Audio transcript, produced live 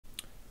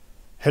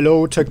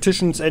Hello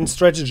tacticians and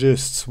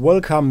strategists,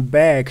 welcome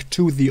back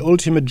to the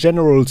ultimate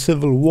general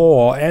civil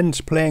war and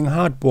playing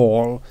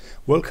hardball.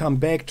 Welcome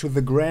back to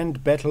the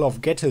grand battle of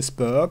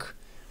Gettysburg.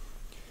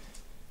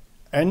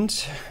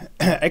 And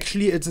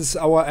actually it is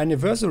our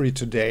anniversary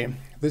today.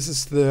 This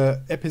is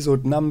the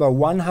episode number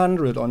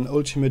 100 on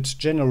ultimate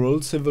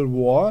general civil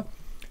war.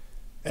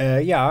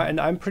 Yeah, and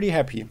I'm pretty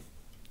happy,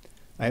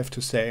 I have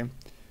to say.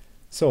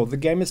 So the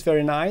game is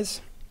very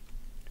nice.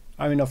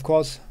 I mean, of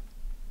course,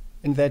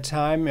 in that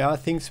time, yeah,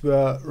 things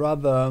were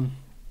rather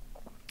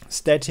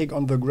static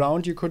on the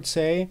ground, you could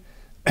say.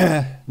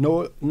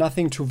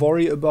 Nothing to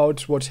worry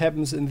about what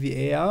happens in the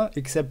air,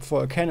 except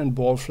for a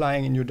cannonball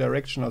flying in your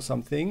direction or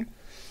something.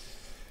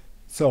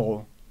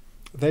 So,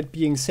 that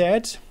being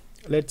said,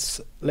 let's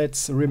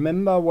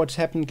remember what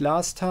happened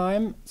last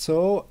time.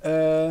 So,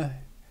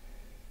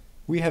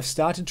 we have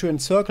started to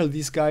encircle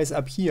these guys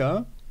up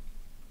here,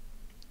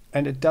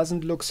 and it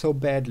doesn't look so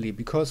badly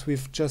because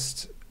we've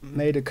just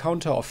made a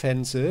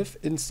counter-offensive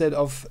instead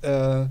of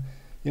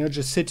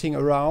just sitting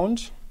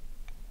around,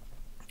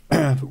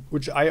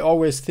 which I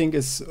always think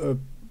is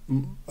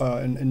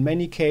in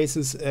many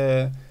cases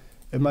a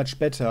much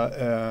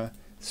better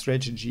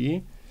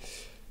strategy.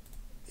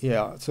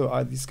 Yeah,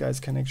 so these guys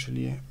can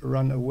actually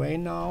run away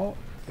now.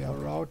 They are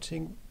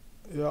routing.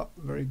 Yeah,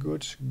 very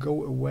good.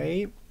 Go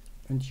away.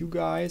 And you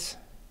guys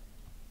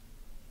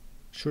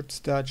should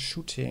start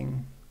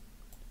shooting.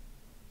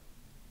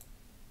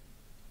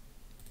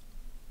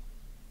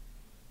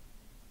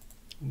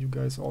 You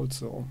guys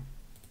also.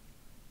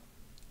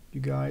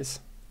 You guys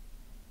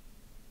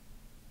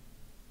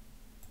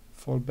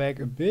fall back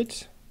a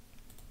bit.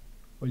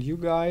 Well, you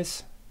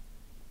guys,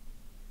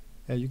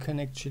 yeah, you can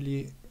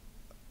actually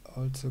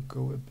also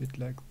go a bit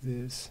like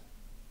this,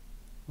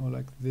 or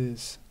like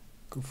this.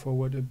 Go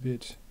forward a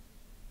bit,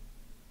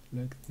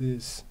 like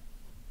this.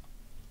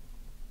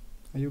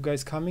 Are you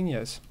guys coming?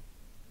 Yes.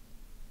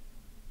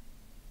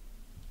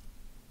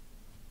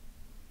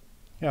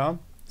 Yeah.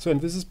 So,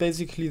 and this is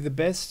basically the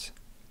best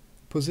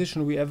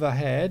position we ever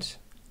had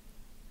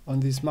on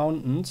these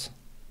mountains,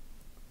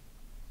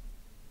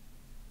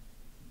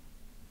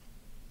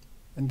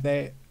 and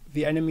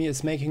the enemy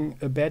is making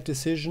a bad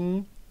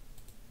decision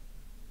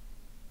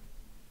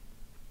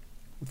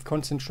with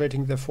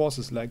concentrating their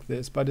forces like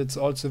this, but it's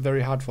also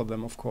very hard for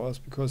them, of course,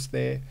 because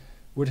they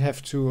would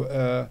have to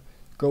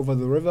go over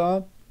the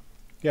river.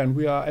 Yeah, and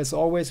we are, as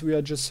always, we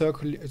are just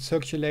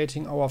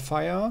circulating our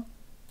fire.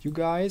 You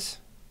guys,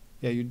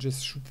 yeah, you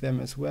just shoot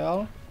them as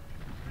well.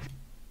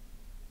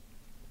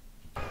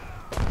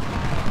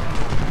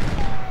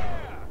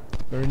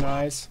 Very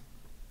nice.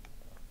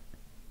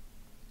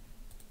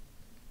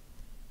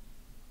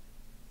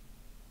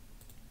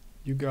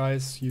 You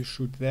guys, you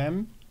shoot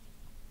them.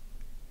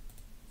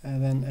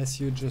 And then as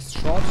you just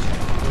shot,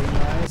 very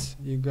nice.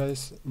 You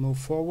guys move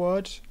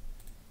forward.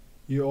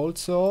 You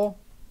also,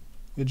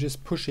 you're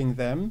just pushing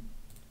them.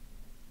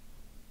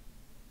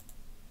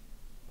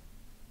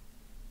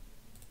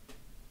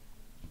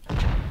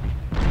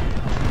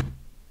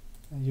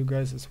 And you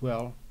guys as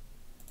well.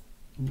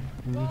 You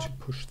need to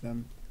push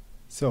them.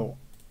 So,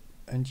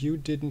 and you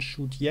didn't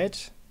shoot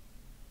yet.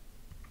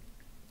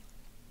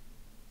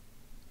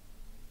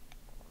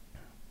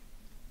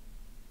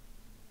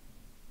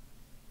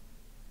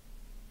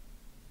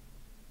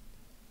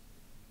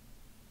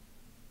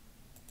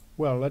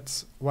 Well,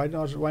 why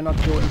not go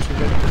into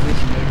that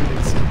position? Maybe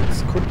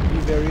it could be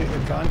very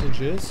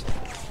advantageous.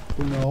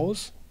 Who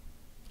knows?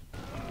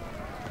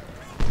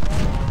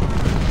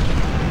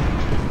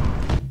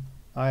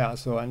 Ah yeah,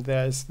 so and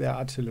there is their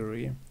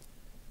artillery,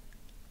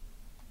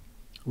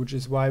 which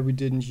is why we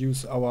didn't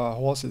use our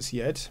horses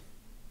yet.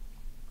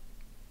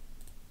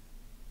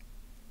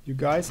 You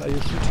guys, are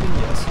you shooting?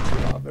 Yes,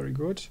 you are. Very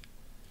good.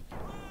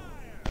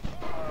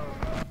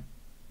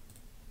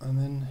 And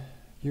then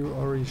you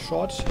already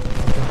shot.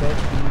 After that,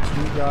 we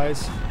need you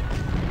guys.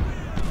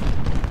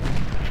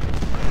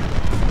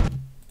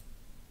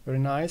 Very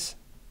nice.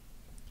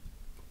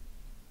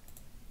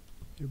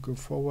 You go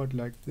forward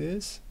like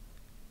this.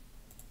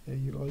 Yeah,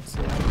 you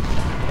also.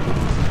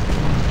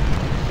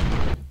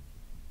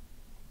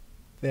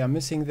 They are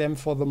missing them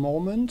for the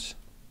moment.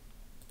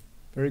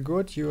 Very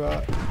good. You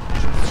are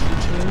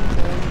shooting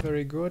them.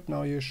 Very good.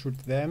 Now you shoot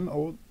them.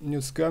 Oh,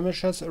 new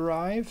skirmishers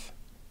arrive.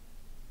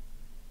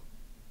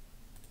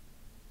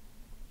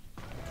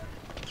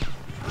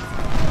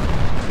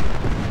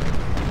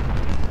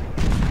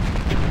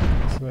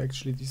 So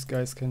actually these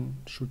guys can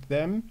shoot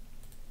them.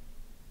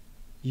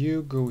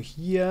 You go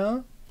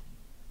here.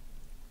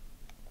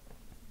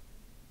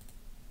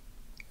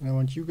 And I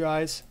want you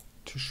guys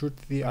to shoot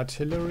the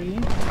artillery.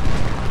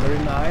 Very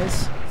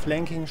nice.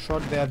 Flanking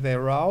shot there,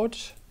 they're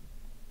out.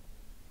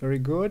 Very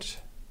good.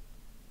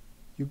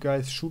 You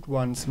guys shoot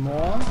once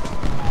more.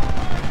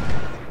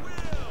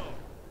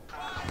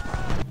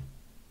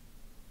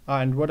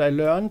 And what I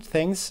learned,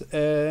 thanks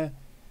to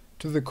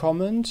the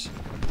comment,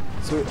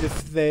 so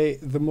if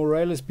the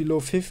morale is below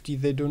 50,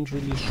 they don't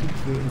really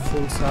shoot in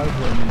full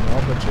salvo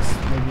anymore, but just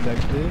maybe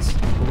like this.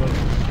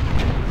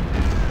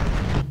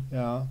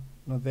 Yeah.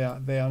 No,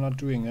 they are not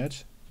doing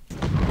it.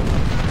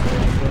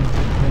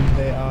 Then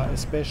they are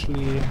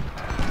especially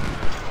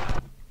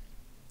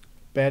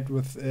bad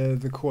with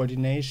the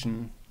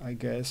coordination, I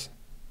guess.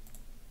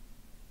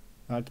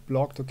 It's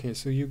blocked. Okay,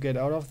 so you get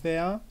out of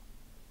there.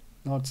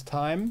 Now it's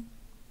time.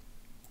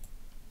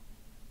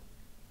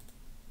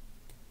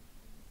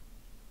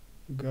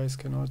 You guys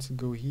can also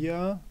go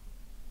here.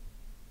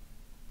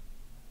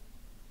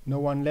 No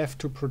one left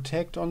to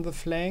protect on the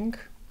flank.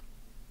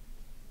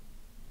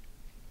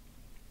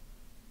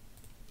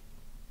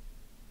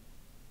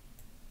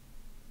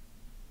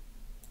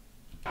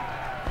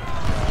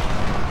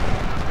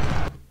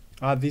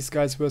 These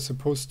guys were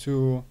supposed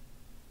to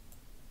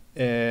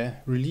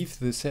relieve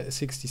the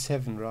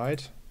 67,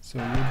 right? So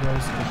you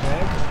guys go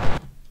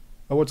back.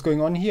 Oh, what's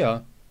going on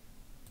here?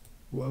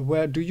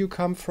 Where do you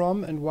come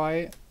from and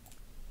why?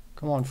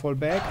 Come on, fall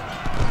back.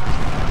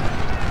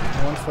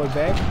 Come on, fall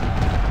back.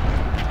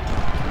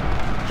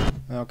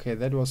 Okay,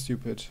 that was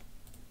stupid.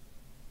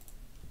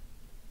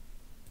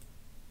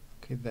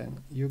 Okay,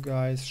 then you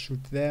guys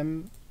shoot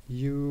them.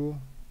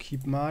 You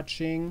keep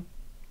marching.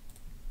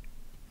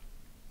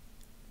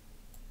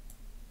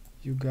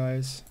 You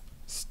guys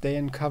stay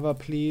in cover,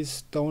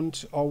 please.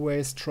 Don't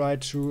always try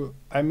to...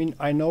 I mean,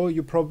 I know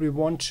you probably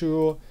want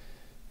to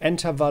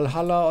enter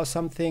Valhalla or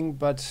something,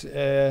 but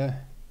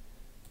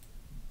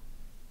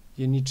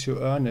you need to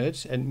earn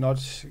it and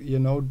not, you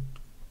know,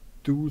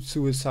 do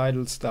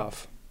suicidal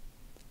stuff.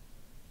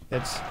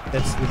 That's the deal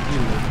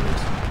with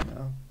it.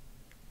 Yeah.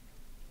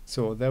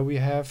 So there we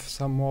have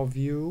some more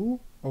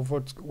view of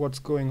what's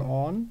going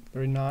on.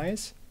 Very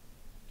nice.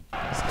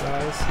 These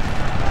guys.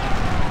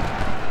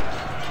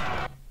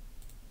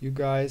 You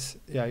guys,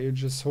 yeah, you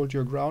just hold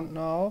your ground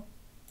now,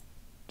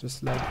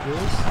 just like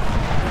this.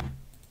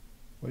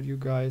 Well, you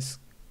guys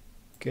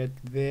get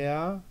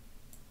there.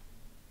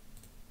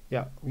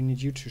 Yeah, we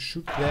need you to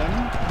shoot them.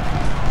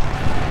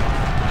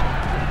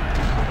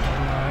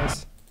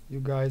 Nice. You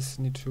guys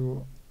need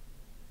to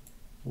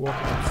walk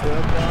up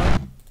further.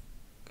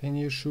 Can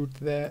you shoot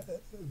the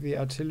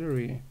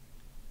artillery?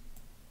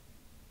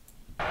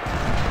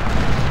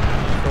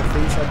 So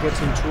things are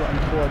getting too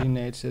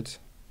uncoordinated.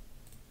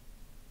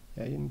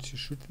 Yeah, you need to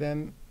shoot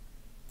them.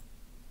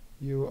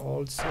 You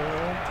also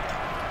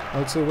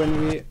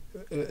when we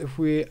if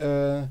we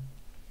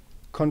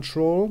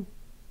control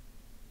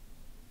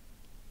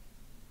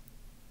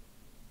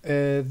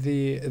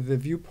the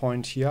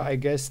viewpoint here, I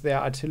guess their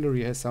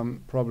artillery has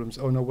some problems.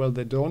 Oh no, well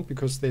they don't,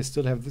 because they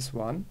still have this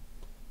one.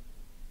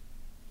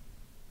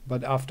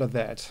 But after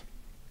that,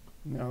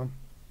 yeah.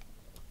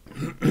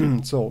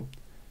 So,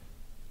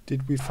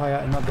 did we fire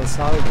another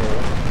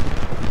salvo?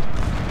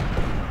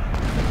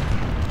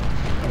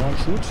 Come on,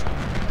 shoot.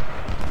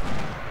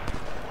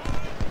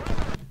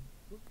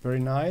 Very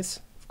nice.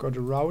 I've got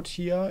a route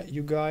here.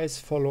 You guys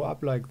follow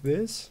up like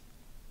this.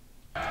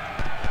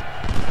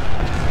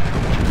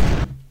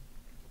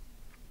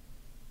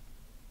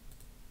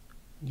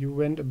 You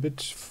went a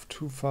bit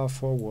too far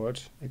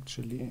forward,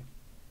 actually.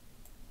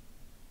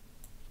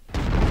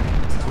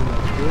 Let's do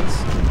like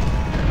this.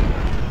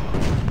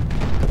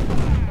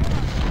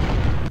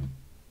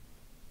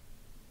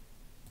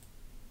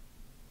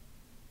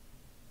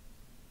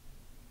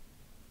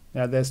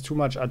 Yeah, there's too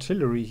much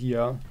artillery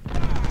here.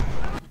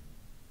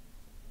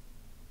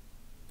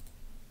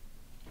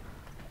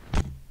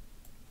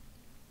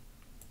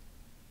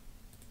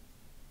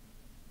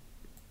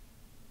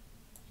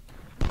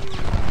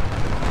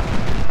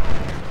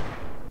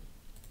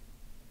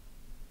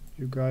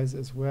 You guys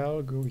as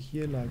well go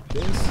here like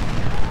this.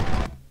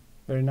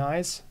 Very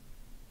nice.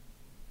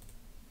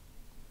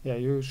 Yeah,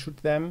 you shoot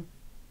them.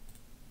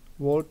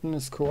 Walton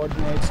is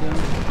coordinating.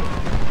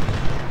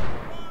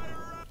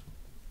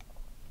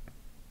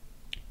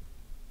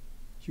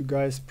 You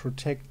guys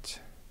protect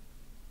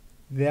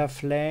their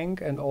flank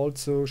and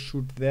also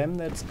shoot them.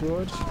 That's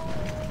good.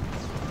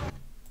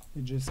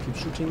 You just keep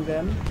shooting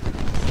them.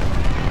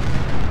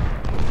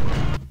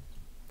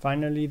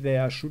 Finally, they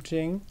are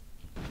shooting.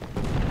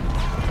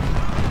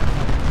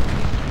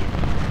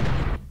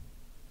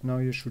 Now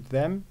you shoot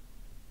them.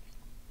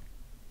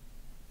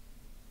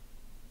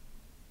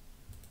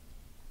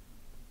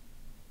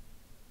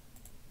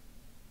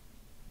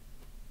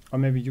 Or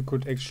maybe you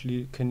could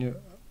actually, can you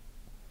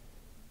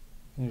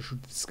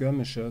shoot the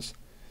skirmishers?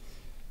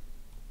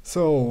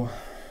 So,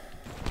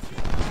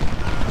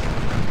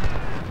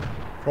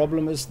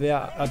 problem is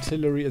their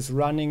artillery is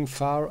running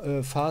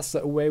faster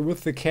away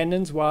with the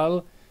cannons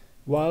while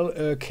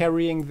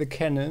carrying the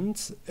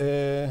cannons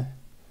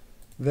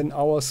than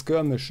our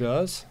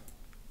skirmishers,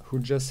 who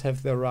just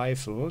have their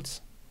rifles.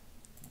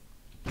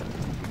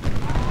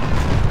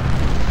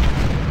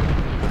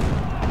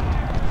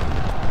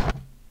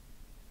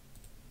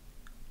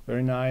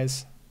 Very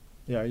nice.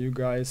 Yeah, you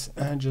guys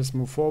just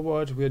move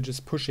forward. We're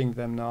just pushing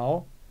them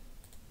now.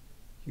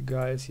 You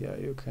guys, yeah,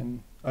 you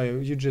can...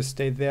 you just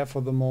stay there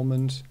for the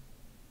moment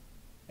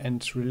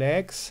and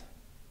relax.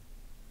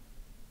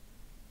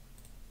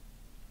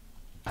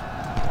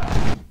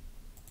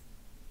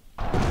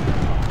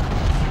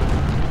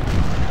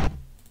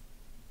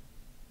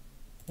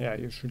 Yeah,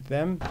 you shoot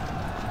them.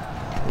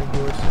 Very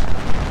good.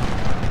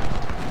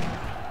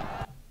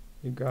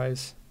 You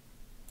guys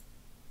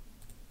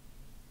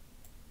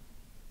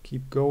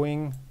keep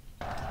going.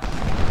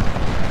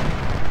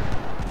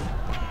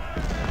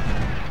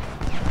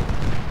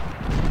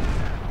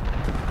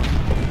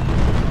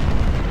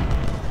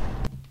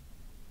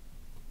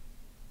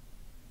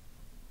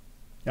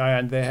 Yeah,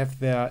 and they have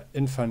their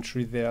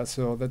infantry there,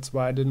 so that's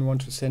why I didn't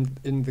want to send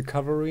in the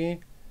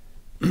cavalry.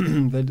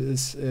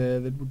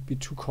 That would be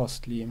too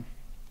costly.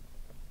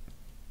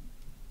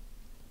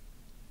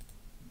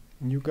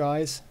 And you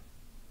guys,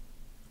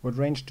 what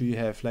range do you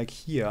have? Like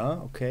here?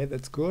 Okay,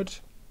 that's good.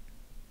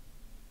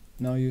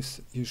 Now you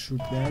shoot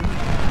them.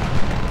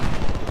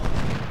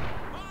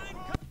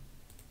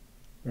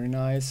 Very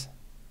nice.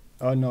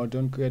 Oh no,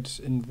 don't get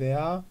in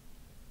there.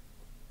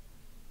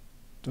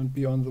 Don't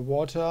be on the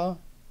water.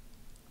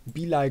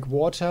 Be like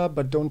water,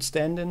 but don't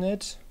stand in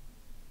it.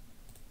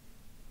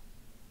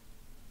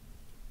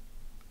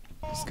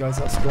 These guys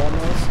are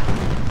stormers.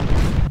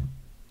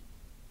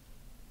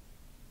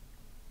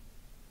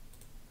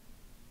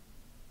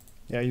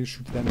 Yeah, you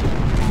shoot them.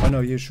 Oh no,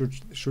 you should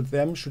shoot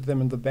them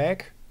in the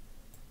back.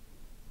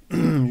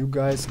 You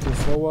guys go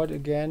forward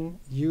again.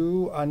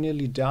 You are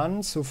nearly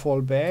done, so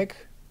fall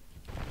back.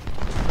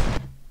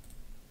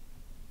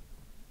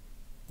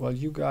 While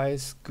you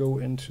guys go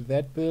into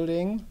that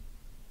building.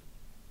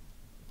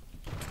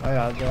 Oh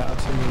yeah, their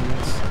artillery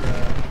is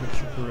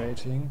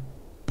recuperating.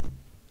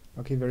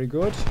 Okay, very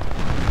good.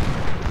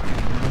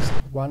 Just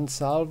one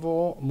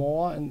salvo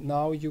more, and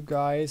now you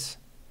guys,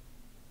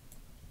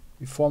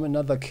 we form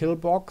another kill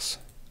box.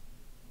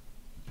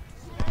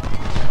 You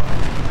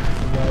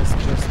guys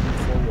just move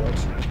forward.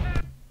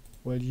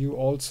 Well, you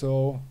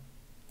also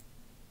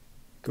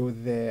go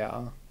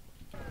there.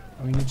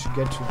 We need to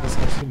get to this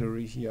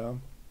artillery here.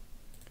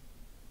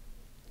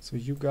 So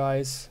you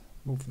guys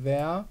move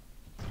there.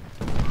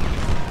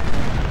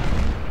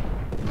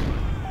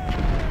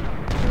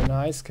 Very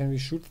nice. Can we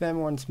shoot them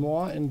once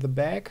more in the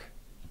back?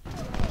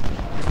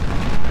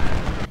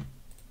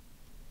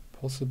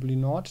 Possibly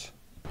not.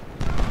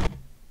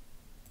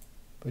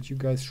 But you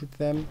guys shoot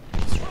them.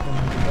 Shoot them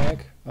in the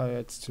back. Oh, yeah,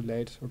 it's too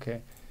late.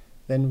 Okay.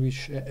 Then we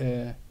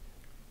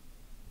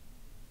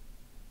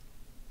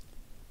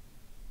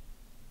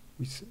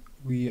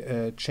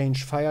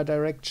change fire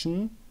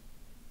direction.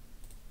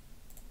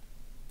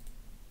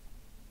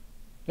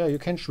 Yeah, you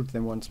can shoot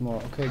them once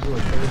more. Okay, good.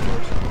 Very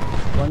good.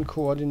 One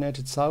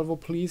coordinated salvo,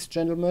 please,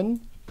 gentlemen.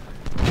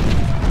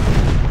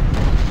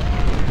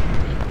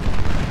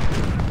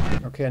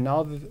 Okay,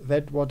 now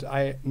that what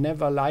I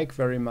never like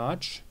very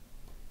much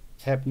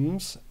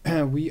happens.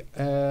 We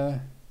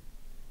are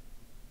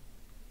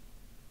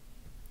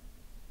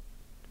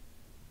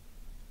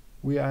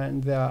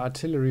in their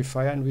artillery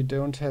fire and we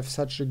don't have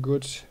such a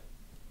good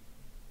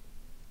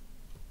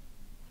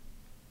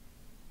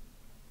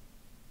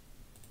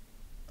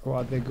Oh,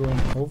 are they going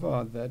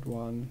over that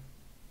one?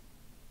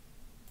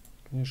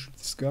 Can you shoot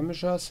the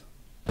skirmishers?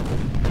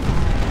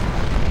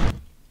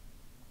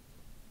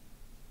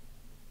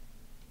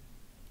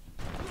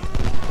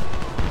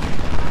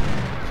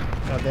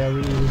 Yeah, they're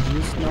really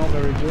reduced now.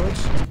 Very good.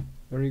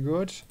 Very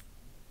good.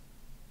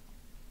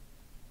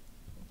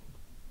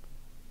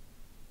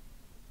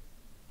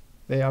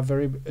 They are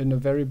in a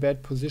very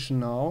bad position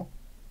now.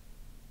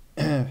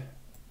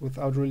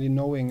 Without really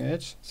knowing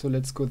it. So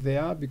let's go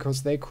there,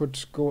 because they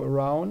could go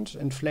around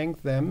and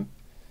flank them.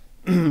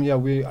 Yeah,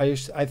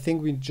 I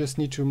think we just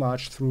need to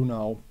march through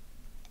now.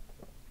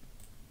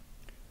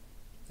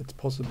 That's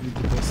possibly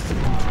the best thing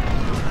to do.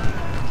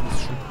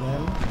 Just shoot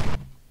them.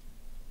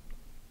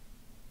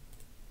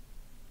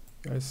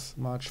 Guys,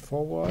 march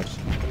forward.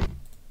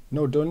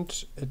 No,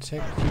 don't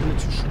attack. You need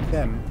to shoot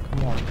them.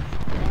 Come on.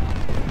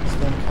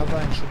 Stand cover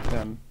and shoot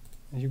them.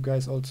 And you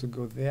guys also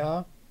go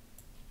there.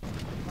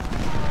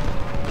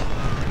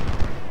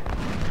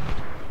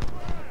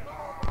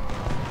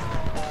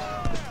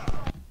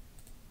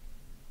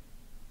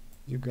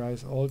 You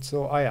guys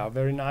also, yeah,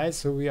 very nice.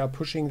 So we are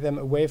pushing them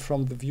away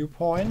from the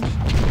viewpoint.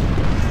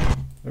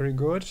 Very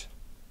good.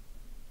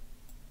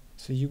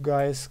 So you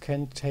guys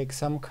can take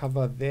some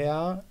cover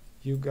there.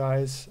 You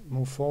guys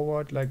move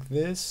forward like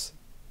this.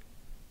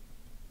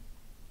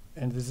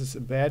 And this is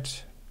a bad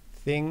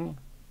thing.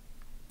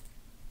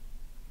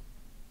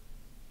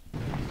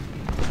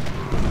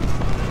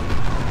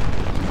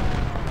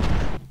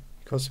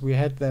 Because we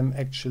had them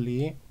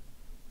actually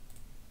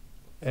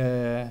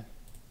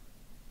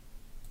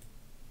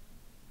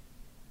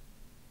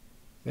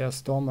they are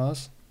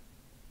stormers.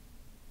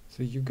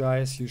 So you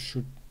guys, you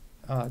should...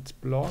 it's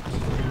blocked.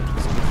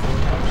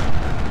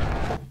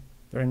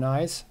 Very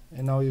nice.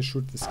 And now you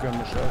shoot the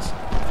skirmishers.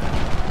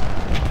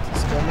 The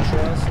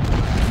skirmishers.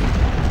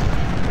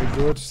 Very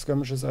good.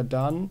 Skirmishers are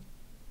done.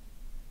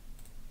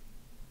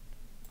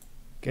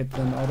 Get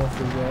them out of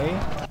the way.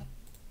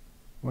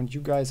 Want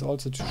you guys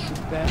also to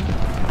shoot them.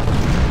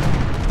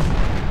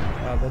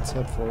 Yeah, that's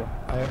helpful.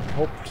 I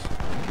hoped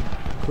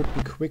could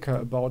be quicker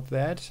about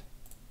that.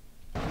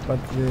 But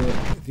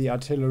the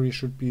artillery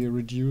should be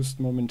reduced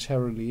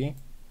momentarily.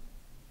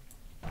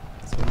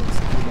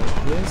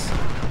 this.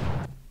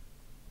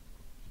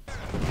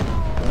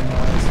 Very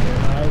nice, very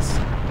nice.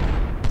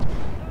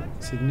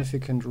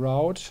 Significant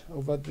rout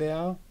over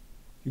there.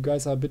 You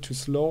guys are a bit too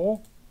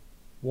slow.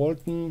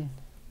 Walton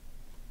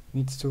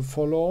needs to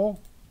follow.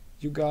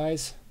 You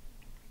guys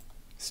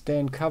stay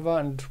in cover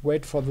and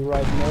wait for the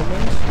right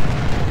moment.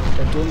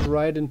 But don't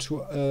ride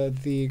into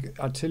the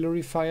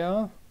artillery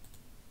fire.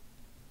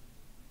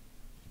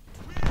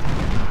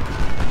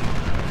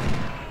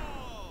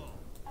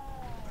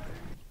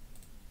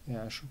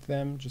 Yeah, shoot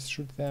them, just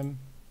shoot them.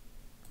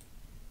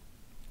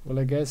 Well,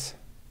 I guess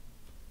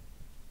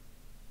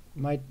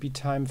might be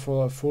time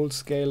for a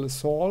full-scale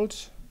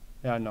assault.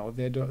 Yeah, no,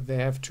 they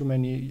have too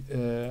many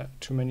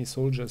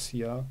soldiers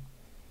here.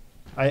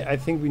 I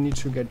think we need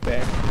to get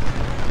back.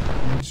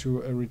 We need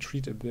to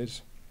retreat a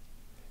bit.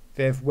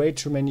 They have way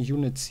too many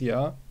units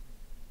here.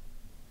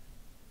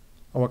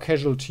 Our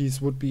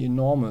casualties would be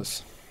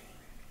enormous.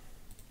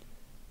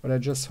 But I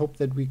just hope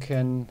that we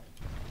can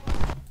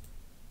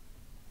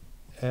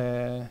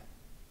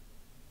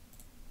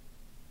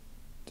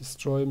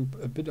destroy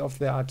a bit of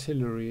their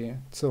artillery.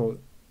 So,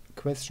 the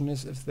question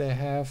is if they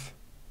have...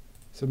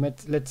 So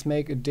let's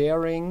make a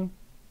daring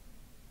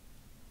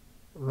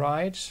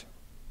right,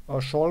 or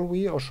shall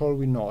we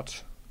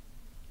not?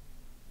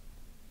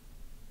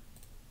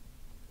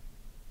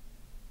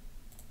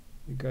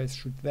 You guys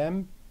shoot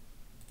them.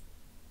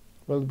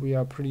 Well, we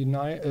are pretty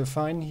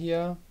fine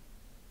here.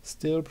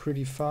 Still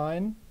pretty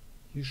fine.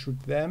 You shoot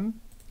them.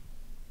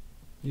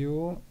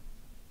 You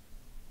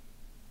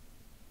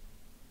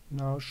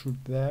now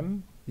shoot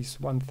them. These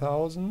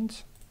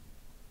 1000.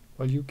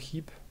 While you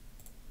keep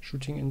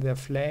shooting in their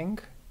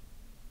flank.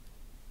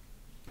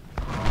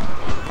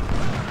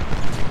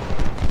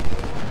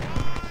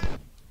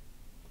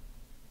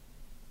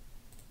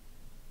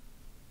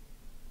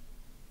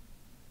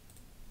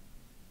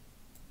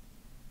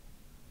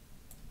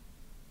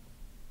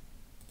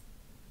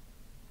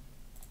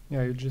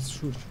 Yeah, you just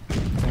shoot them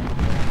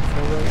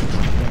forward and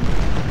shoot them.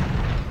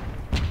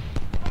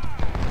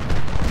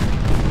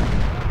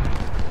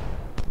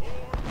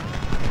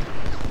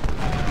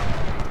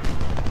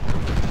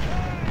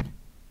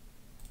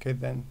 Okay,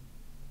 then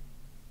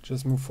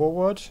just move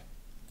forward.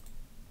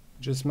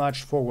 Just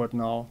march forward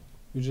now.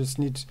 You just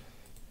need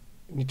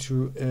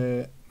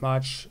to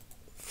march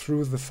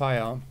through the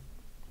fire.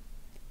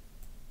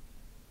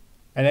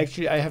 And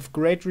actually, I have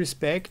great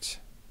respect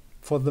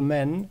for the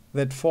men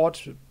that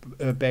fought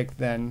back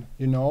then.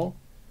 You know,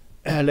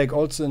 like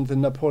also in the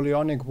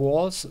Napoleonic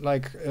Wars,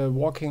 like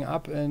walking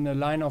up in a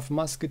line of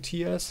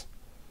musketeers,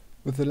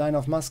 with the line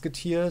of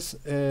musketeers.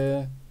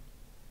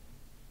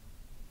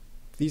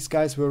 These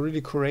guys were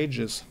really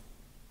courageous.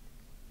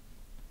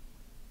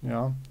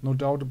 Yeah, no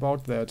doubt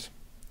about that.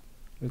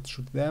 Let's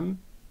shoot them.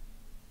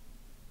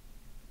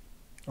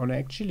 Or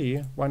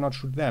actually, why not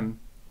shoot them?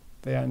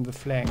 They are in the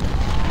flank.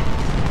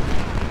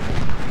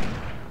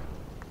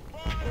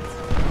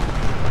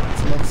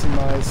 Let's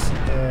maximize...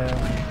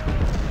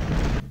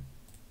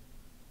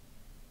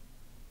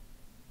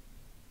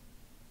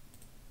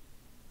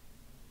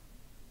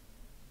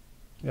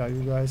 yeah,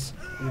 you guys,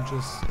 you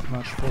just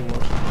march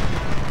forward.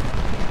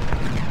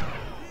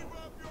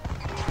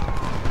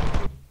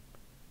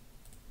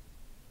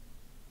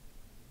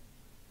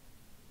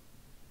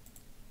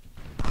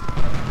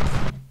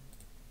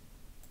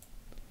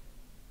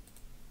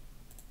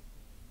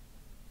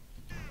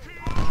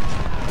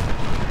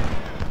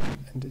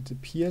 And it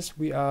appears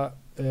we are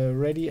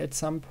ready at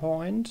some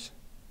point.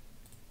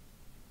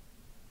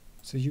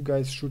 So you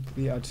guys shoot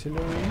the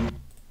artillery.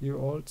 You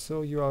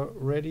are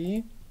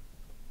ready.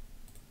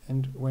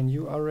 And when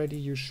you are ready,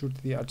 you shoot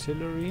the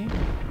artillery.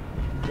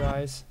 You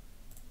guys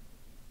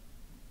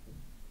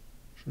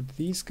shoot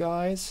these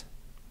guys.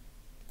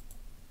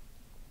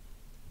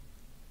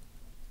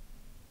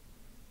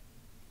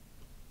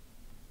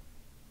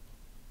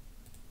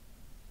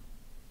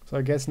 So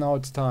I guess now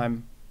it's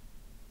time.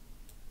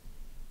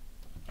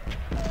 So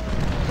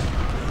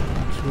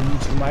we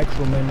need to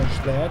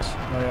micromanage that.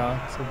 Oh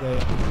yeah, so they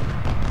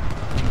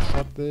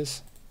shot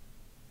this.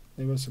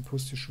 They were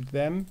supposed to shoot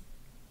them.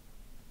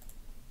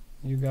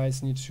 You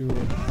guys need to...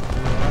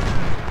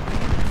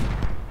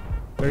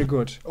 Very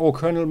good. Oh,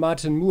 Colonel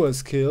Martin Moore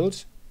is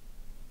killed.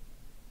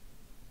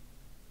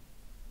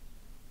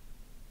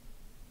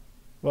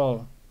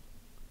 Well,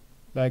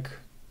 like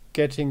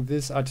getting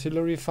this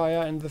artillery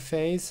fire in the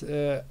face,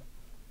 you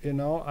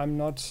know, I'm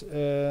not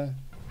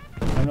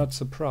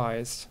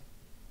surprised.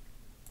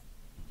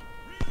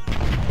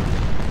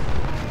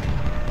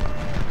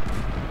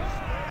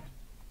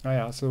 Oh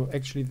yeah, so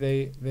actually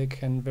they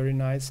can very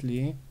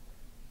nicely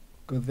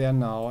go there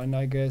now, and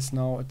I guess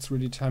now it's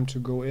really time to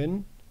go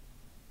in.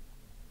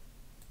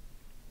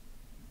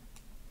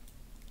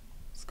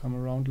 Let's come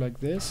around like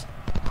this.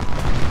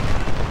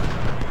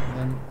 And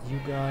then you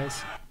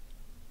guys...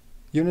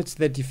 Units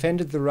that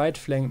defended the right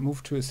flank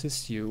move to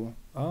assist you.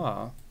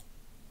 Ah.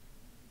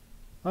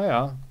 Oh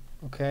yeah,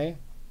 okay.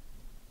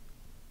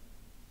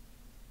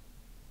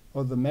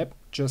 Oh, the map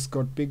just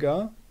got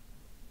bigger.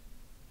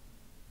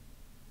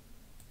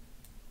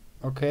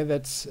 Okay,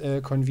 that's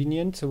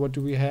convenient. So what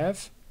do we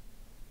have?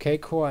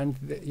 K-Core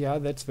and yeah,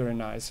 that's very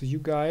nice. So you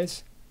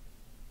guys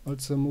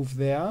also move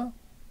there.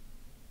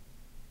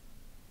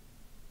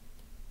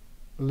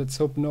 Let's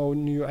hope no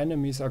new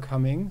enemies are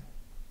coming.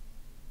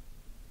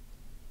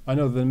 I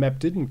know the map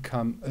didn't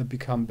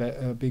become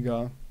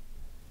bigger.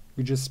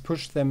 We just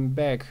pushed them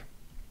back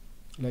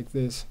like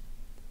this.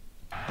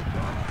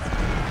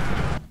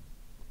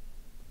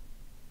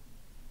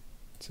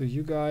 So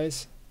you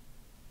guys,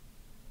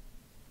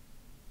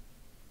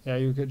 yeah,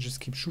 you could just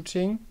keep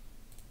shooting.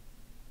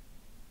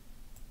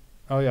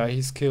 Oh yeah,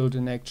 he's killed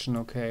in action.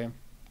 Okay.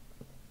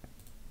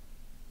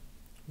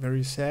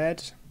 Very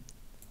sad.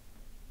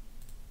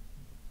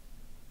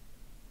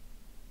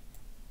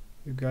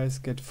 You guys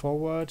get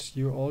forward.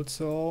 You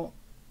also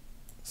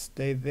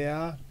stay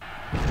there.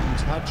 In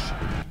touch.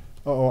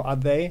 Oh, are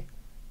they?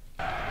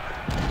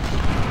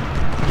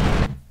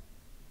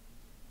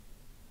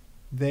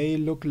 They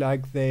look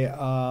like they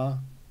are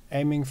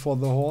aiming for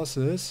the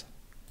horses.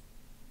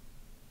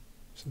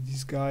 So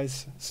these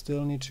guys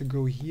still need to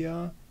go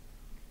here.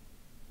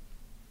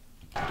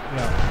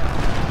 Yeah.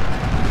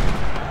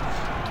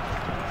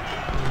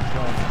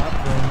 Up,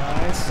 very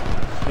nice.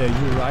 There,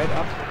 you ride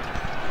up.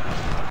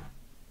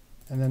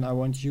 And then I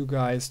want you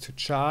guys to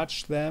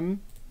charge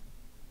them.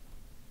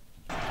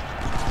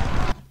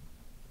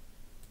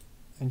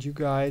 And you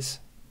guys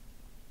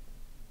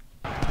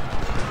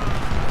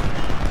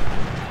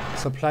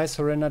supply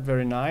surrendered,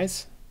 very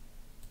nice.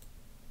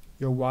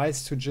 You're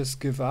wise to just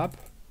give up.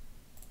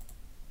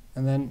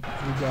 And then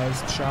you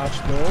guys charge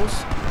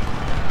those.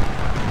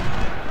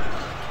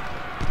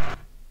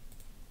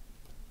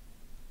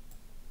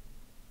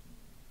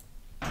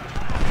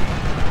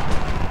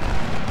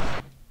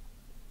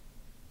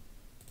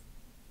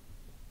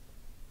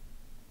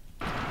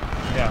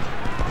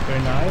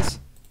 Very nice.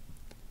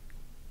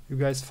 You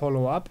guys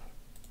follow up.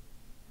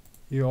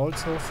 You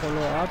also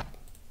follow up.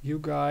 You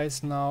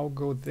guys now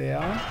go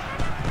there.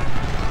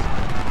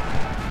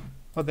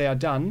 Oh, they are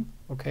done.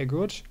 Okay,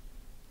 good.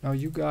 Now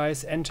you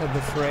guys enter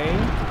the fray.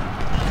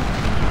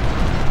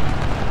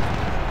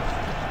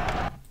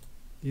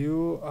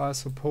 You are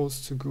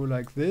supposed to go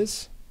like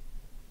this.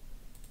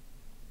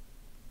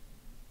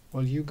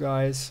 While you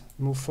guys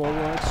move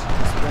forward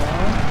as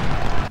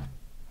well.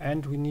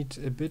 And we need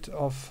a bit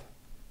of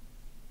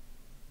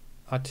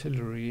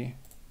artillery,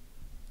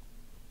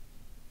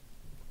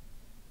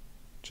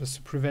 just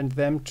to prevent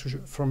them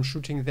from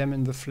shooting them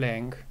in the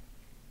flank.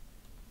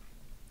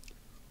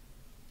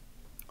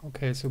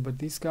 Okay, so but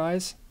these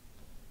guys,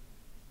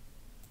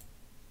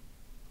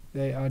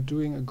 they are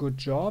doing a good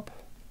job.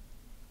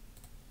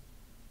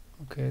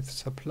 Okay, the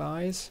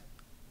supplies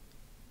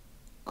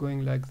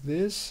going like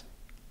this.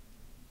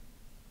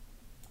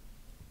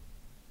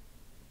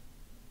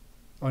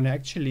 Oh, and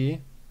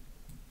actually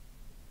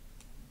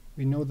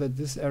we know that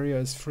this area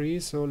is free,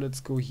 so let's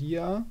go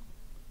here.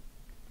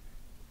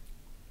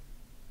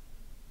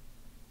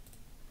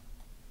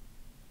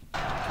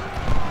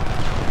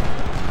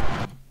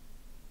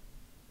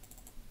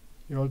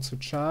 You also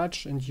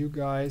charge, and you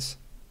guys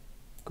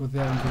go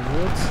there in the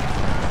woods.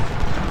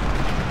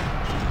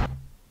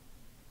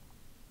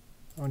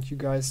 I want you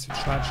guys to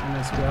charge in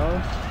as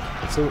well.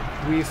 So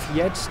we've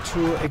yet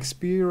to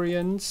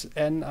experience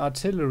an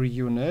artillery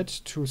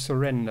unit to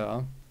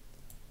surrender.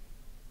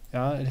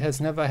 Yeah, it has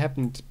never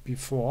happened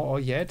before or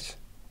yet.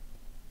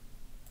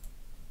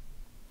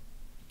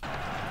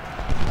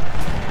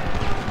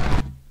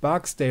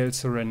 Barksdale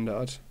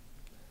surrendered.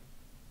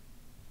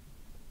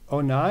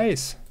 Oh,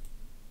 nice.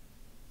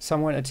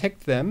 Someone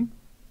attacked them.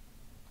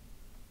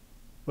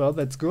 Well,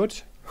 that's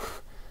good.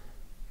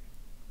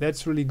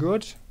 That's really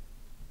good.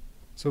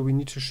 So we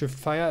need to shift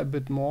fire a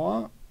bit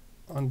more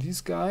on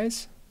these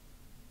guys.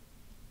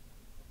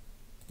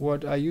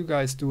 What are you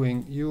guys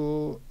doing?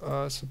 You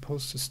are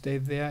supposed to stay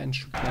there and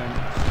shoot them.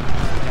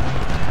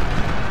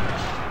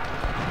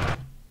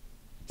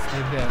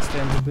 Stay there,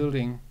 stay in the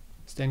building,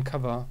 stay in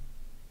cover.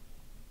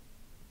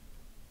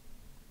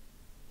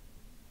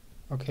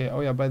 Okay,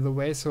 oh yeah, by the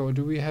way, so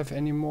do we have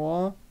any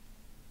more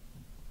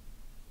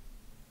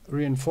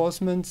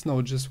reinforcements?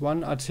 No, just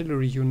one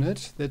artillery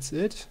unit, that's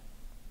it.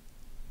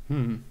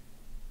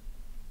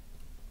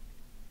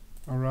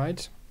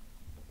 Alright.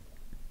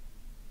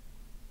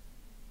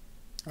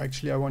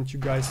 Actually, I want you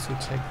guys to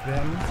attack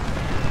them.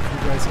 You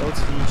guys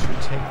also need to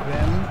attack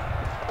them.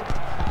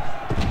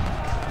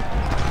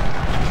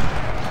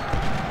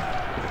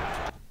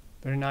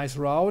 Very nice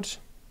route.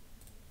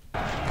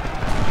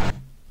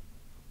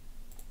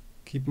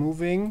 Keep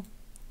moving.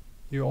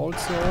 You also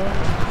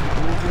keep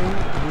moving.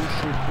 You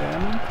shoot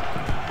them.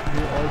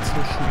 You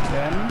also shoot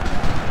them.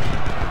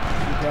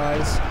 You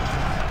guys.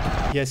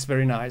 Yes,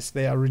 very nice.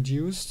 They are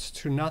reduced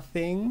to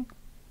nothing.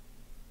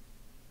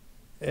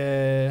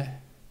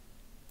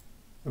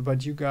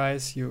 But you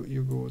guys,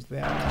 you go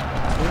there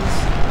like this.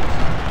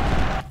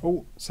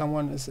 Oh,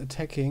 someone is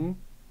attacking.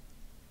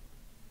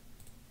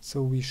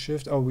 So we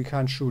shift. Oh, we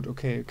can't shoot.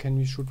 Okay, can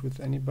we shoot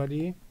with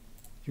anybody?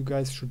 You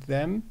guys shoot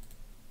them.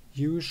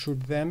 You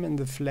shoot them in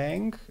the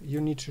flank. You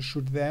need to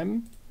shoot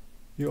them.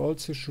 You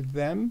also shoot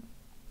them.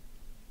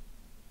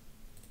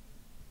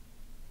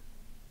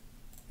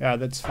 Yeah,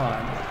 that's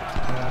fine.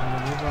 They are on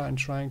the river and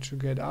trying to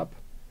get up.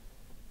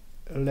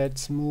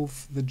 Let's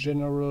move the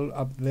general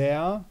up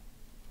there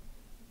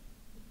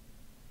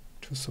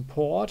to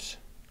support.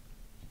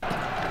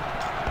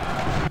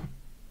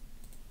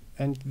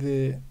 And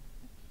these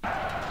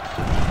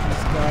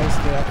guys,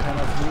 they are kind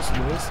of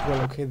useless.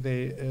 Well, okay,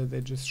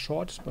 they just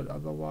shot, but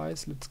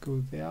otherwise, let's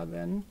go there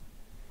then.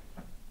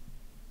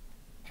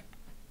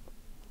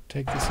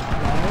 Take the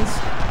supplies.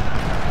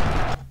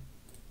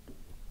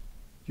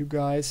 You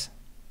guys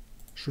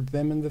shoot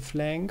them in the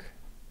flank.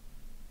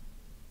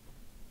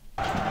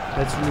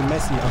 That's really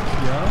messy up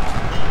here.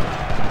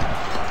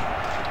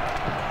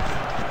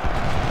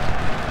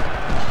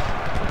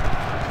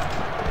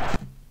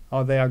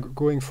 Oh, they are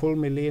going full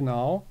melee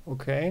now.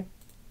 Okay.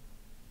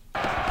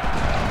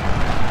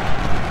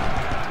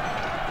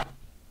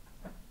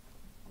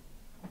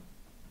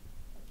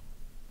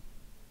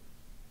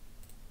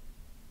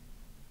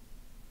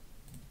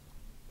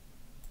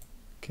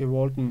 Okay,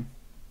 Walton.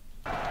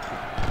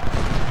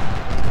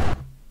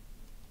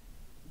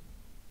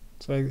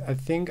 So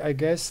I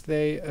guess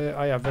they,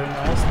 oh yeah, very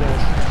nice, they're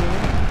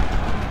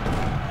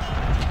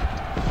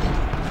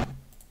shooting.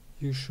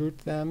 You shoot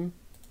them.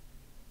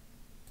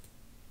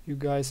 You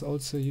guys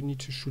also, you need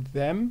to shoot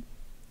them.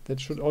 That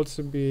should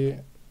also be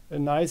a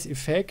nice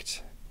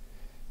effect,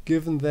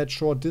 given that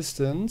short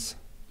distance.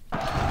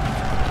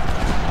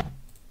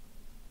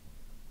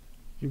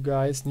 You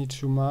guys need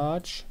to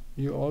march.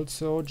 You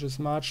also just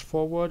march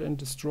forward and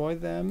destroy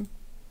them.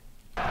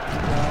 You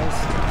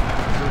guys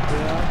go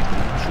there,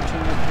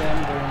 shooting at them,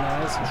 very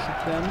nice, you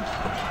shoot them.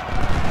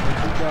 And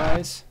you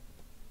guys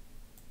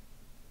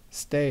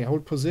stay,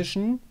 hold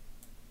position.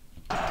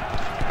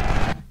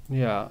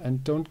 Yeah,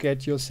 and don't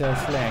get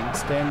yourself flanked,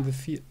 stay in the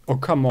field. Oh,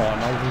 come on,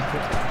 now we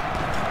could.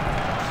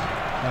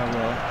 Yeah,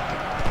 well.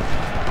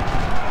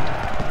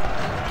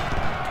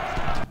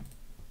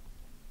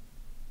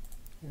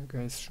 You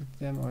guys shoot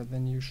them, or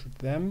then you shoot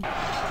them.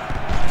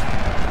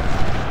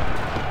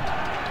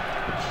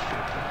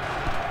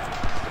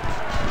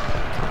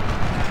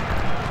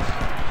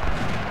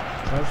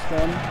 Charge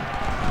them.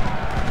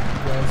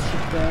 You guys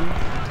shoot them.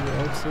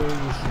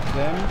 You shoot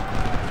them.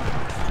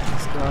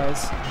 These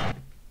guys.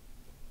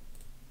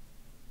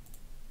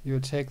 You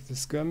attack the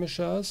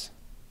skirmishers.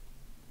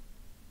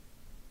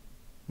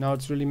 Now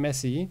it's really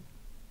messy.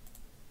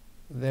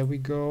 There we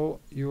go.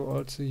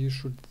 You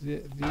shoot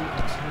the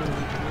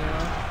artillery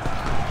there.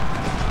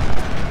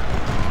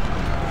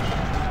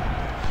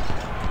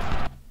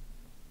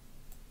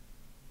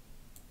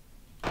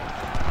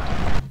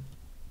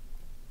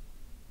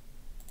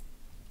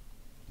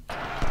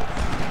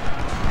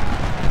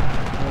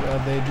 What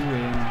are they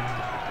doing?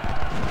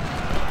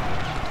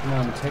 Come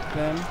on, attack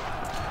them.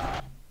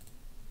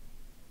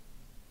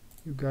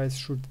 You guys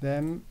shoot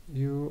them.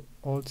 You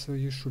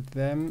shoot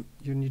them.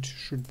 You need to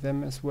shoot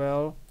them as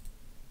well.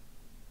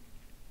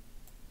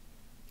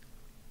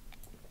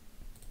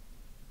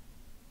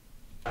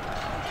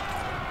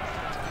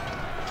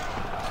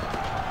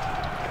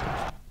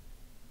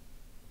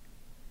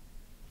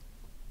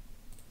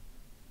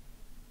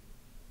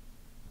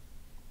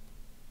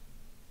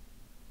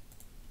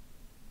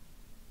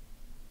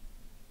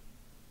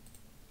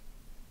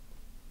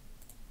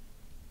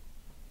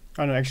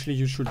 Oh no, actually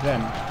you shoot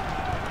them.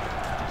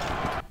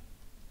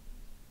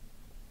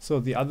 So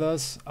the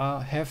others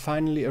have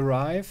finally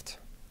arrived,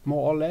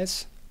 more or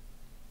less.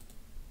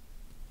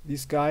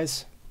 These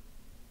guys.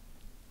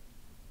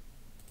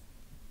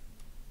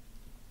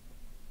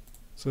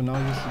 So now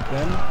you shoot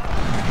them.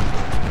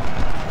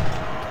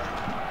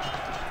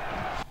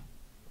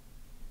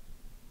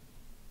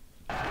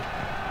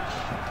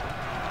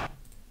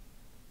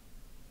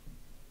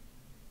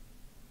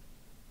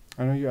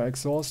 I know you are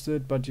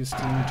exhausted, but you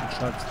still need to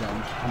charge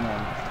them. Come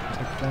on,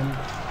 attack them.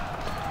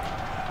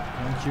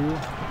 Thank you.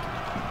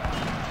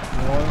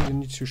 Wall, you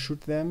need to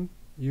shoot them.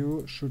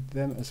 You shoot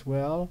them as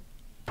well.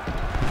 Oh,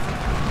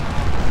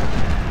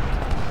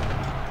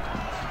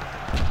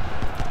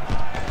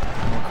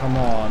 come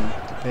on.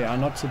 They are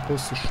not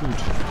supposed to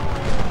shoot.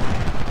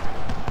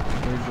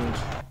 Very good.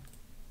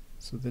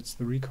 So that's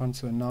the recon.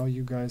 So now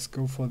you guys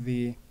go for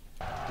the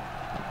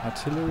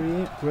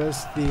artillery.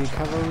 Whereas the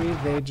cavalry,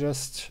 they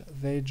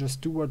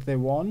just do what they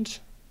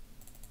want.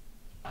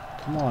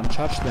 Come on,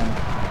 charge them.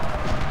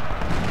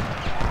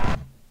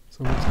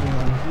 So what's going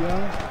on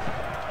here?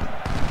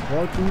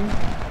 Walton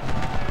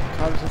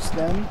charges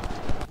them.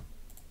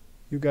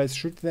 You guys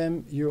shoot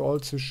them. You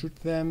also shoot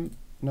them.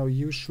 No,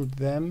 you shoot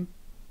them.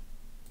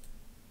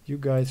 You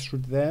guys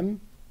shoot them.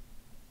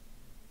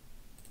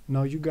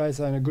 Now you guys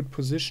are in a good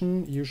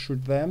position. You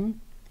shoot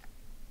them.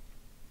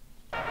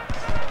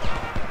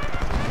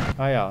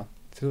 Ah yeah.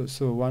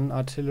 So one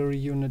artillery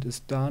unit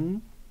is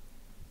done.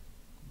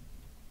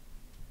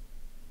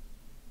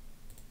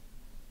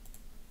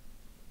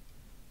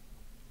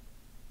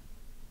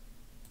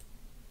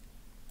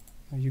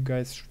 Now you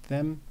guys shoot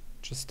them.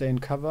 Just stay in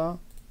cover.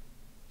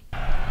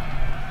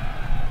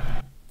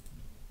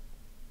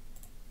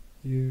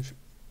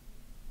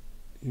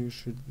 You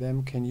shoot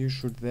them. Can you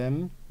shoot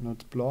them?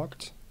 Not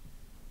blocked.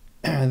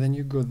 Then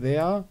you go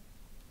there.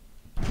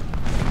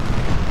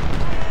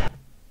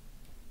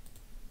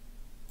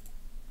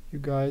 You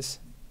guys.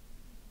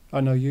 Oh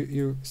no,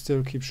 you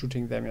still keep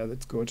shooting them. Yeah,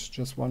 that's good.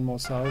 Just one more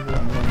salvo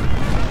and then you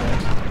can do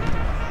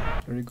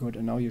that. Very good.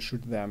 And now you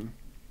shoot them.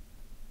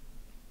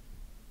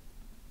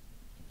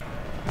 Very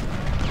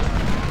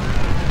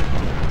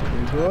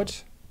good.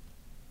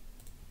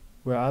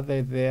 Where are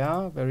they?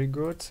 There. Very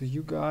good. So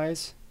you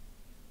guys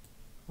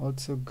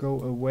also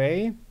go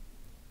away.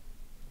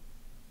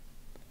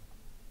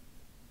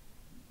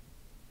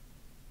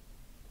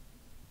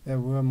 There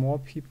were more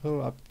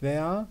people up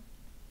there.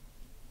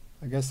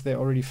 I guess they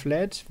already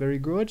fled. Very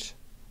good.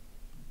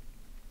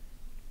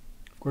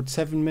 Got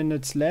 7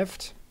 minutes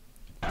left.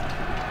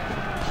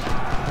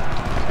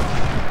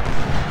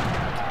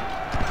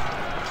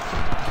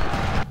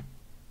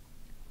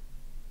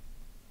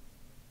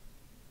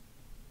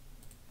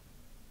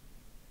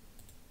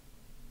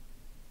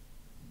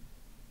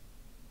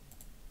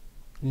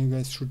 Can you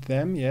guys shoot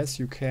them? Yes,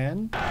 you can.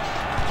 And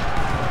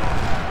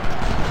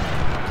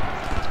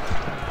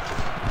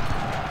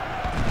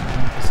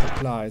the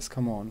supplies,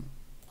 come on.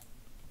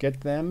 Get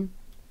them.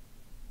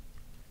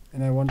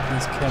 And I want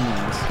these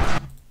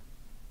cannons.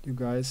 You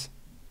guys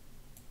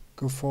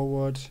go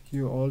forward.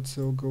 You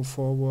also go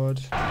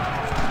forward.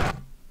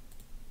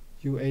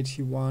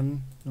 U81.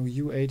 No,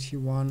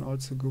 U81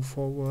 also go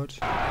forward.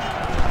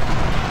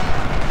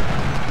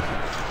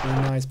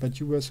 Very nice, but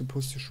you were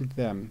supposed to shoot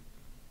them.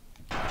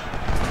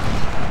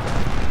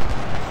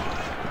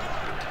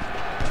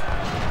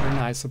 Very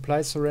nice.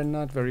 Supply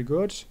surrendered. Very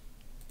good.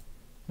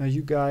 Now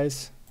you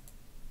guys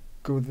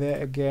go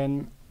there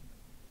again.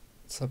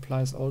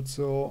 Supplies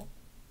also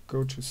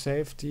go to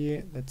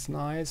safety. That's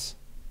nice.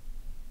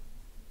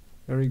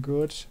 Very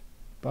good.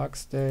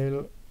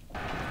 Barksdale.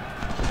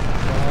 Out.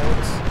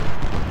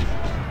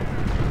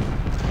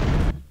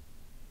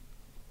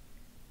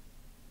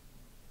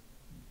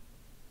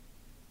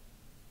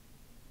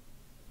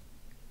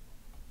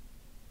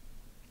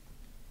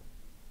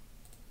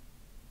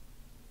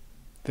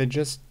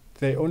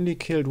 They only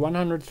killed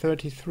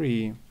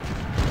 133.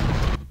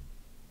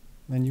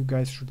 Then you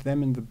guys shoot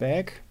them in the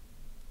back.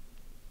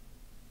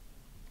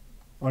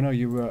 Oh no,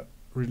 you were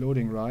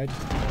reloading, right?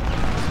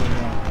 So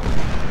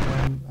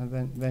yeah.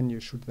 And then you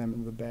shoot them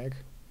in the back.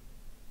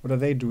 What are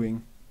they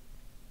doing?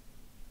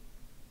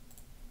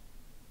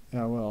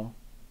 Yeah, well.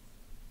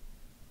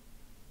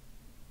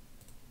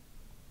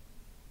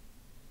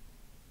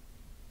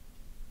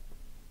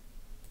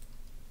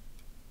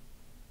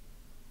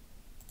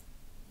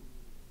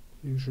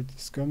 You shoot the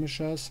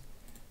skirmishers.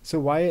 So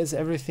why is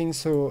everything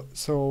so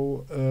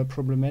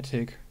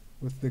problematic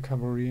with the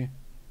cavalry?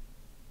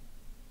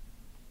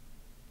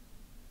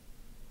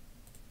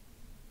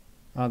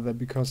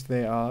 Because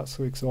they are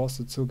so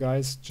exhausted. So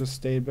guys, just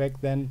stay back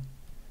then.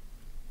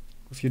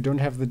 If you don't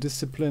have the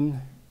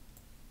discipline.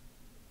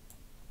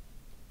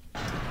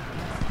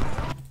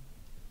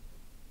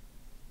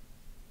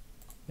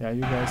 Yeah,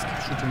 you guys keep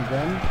shooting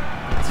them.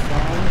 That's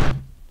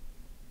fine.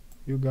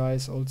 You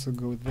guys also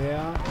go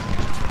there.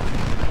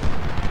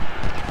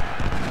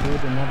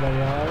 Good, another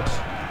route.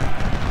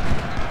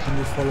 Can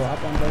you follow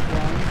up on that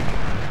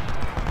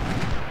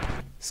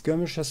one?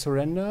 Skirmisher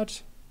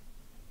surrendered.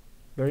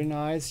 Very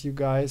nice. You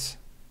guys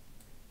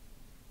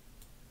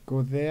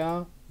go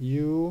there.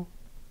 You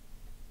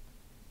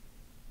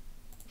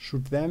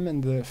shoot them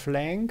in the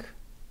flank.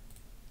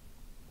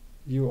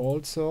 You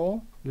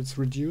also. Let's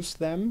reduce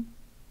them.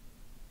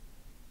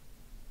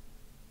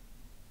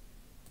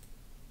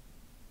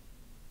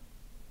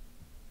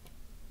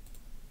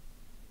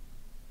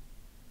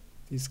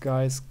 These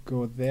guys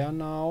go there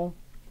now.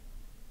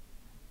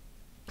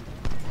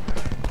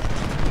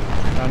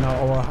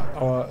 Now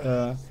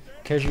our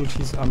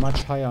casualties are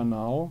much higher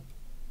now.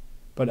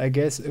 But I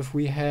guess if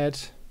we had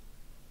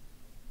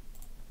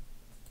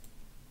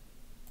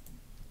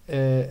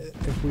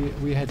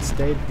we had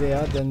stayed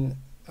there, then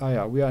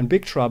yeah, we are in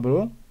big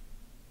trouble.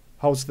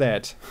 How's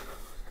that?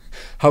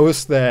 How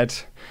is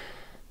that?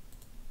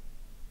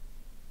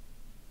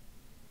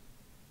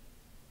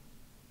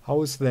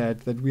 How is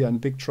that we are in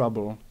big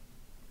trouble?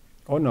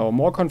 Oh no,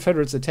 more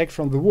Confederates attacked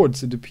from the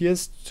woods. It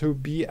appears to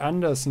be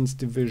Anderson's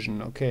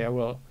division. Okay,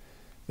 well,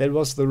 that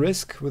was the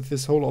risk with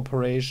this whole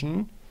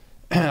operation.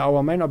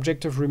 Our main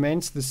objective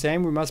remains the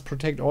same. We must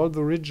protect all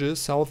the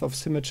ridges south of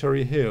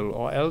Cemetery Hill,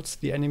 or else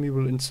the enemy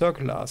will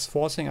encircle us,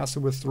 forcing us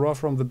to withdraw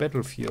from the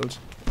battlefield.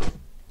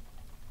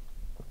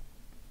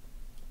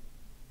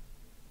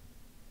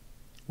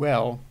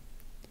 Well,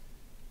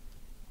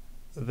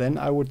 then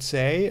I would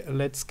say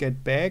let's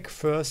get back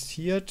first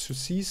here to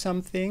see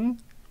something.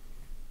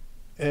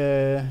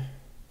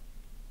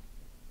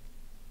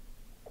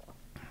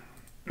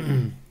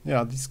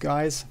 Yeah, these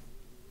guys.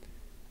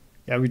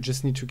 Yeah, we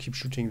just need to keep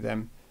shooting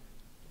them.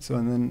 So,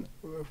 and then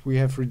if we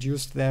have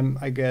reduced them,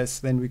 I guess,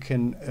 then we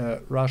can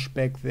rush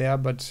back there.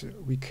 But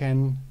we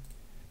can,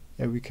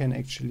 yeah, we can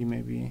actually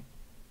maybe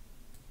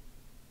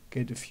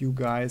get a few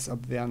guys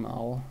up there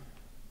now.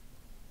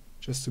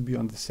 just to be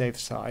on the safe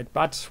side.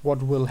 But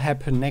what will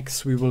happen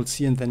next, we will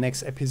see in the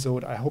next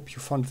episode. I hope you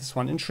found this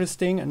one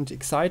interesting and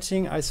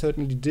exciting. I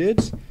certainly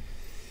did.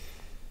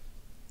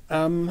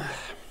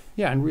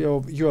 Yeah, and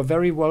you are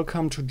very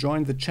welcome to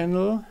join the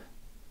channel,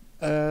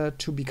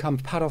 to become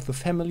part of the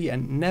family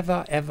and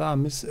never ever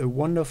miss a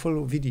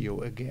wonderful video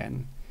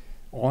again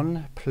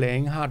on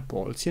Playing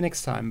Hardball. See you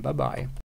next time. Bye bye.